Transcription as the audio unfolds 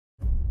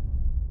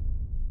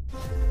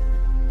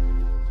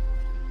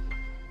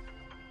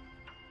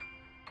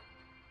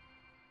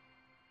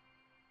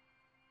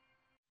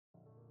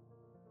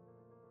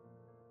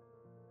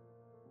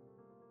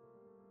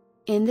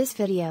In this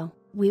video,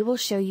 we will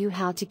show you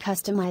how to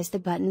customize the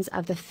buttons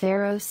of the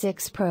FARO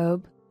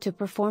 6Probe to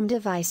perform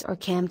device or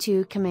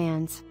CAM2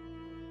 commands.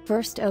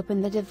 First,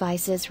 open the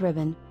Devices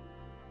ribbon.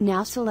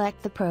 Now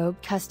select the probe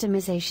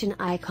customization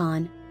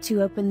icon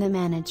to open the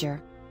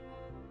manager.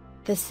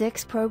 The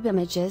 6Probe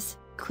images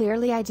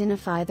clearly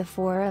identify the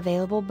 4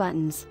 available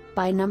buttons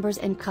by numbers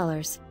and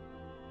colors.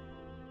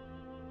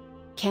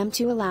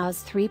 CAM2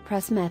 allows 3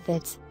 press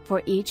methods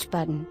for each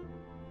button: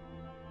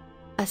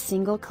 a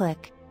single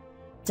click,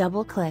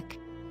 double click,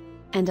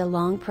 and a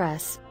long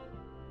press.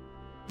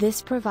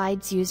 This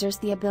provides users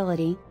the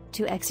ability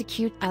to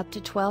execute up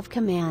to 12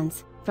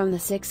 commands from the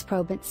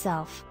 6Probe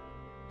itself.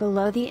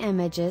 Below the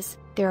images,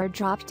 there are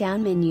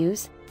drop-down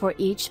menus for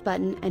each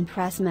button and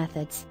press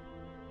methods.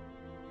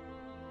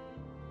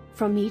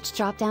 From each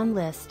drop-down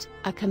list,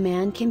 a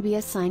command can be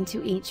assigned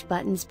to each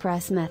button's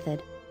press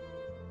method.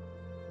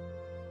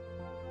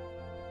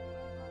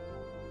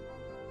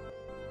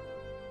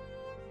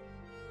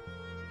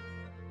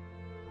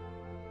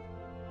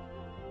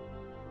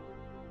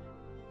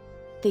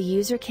 The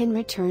user can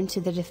return to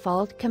the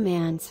default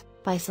commands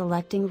by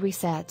selecting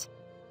Reset.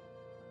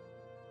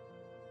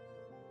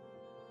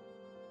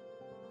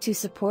 To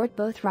support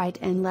both right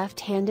and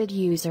left-handed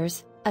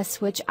users, a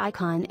switch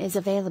icon is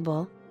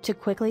available to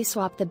quickly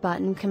swap the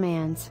button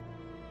commands.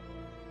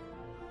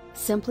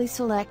 Simply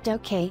select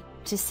OK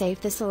to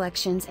save the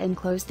selections and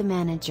close the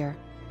manager.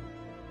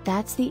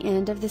 That's the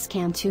end of this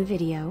CAM2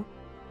 video.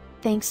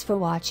 Thanks for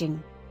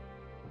watching.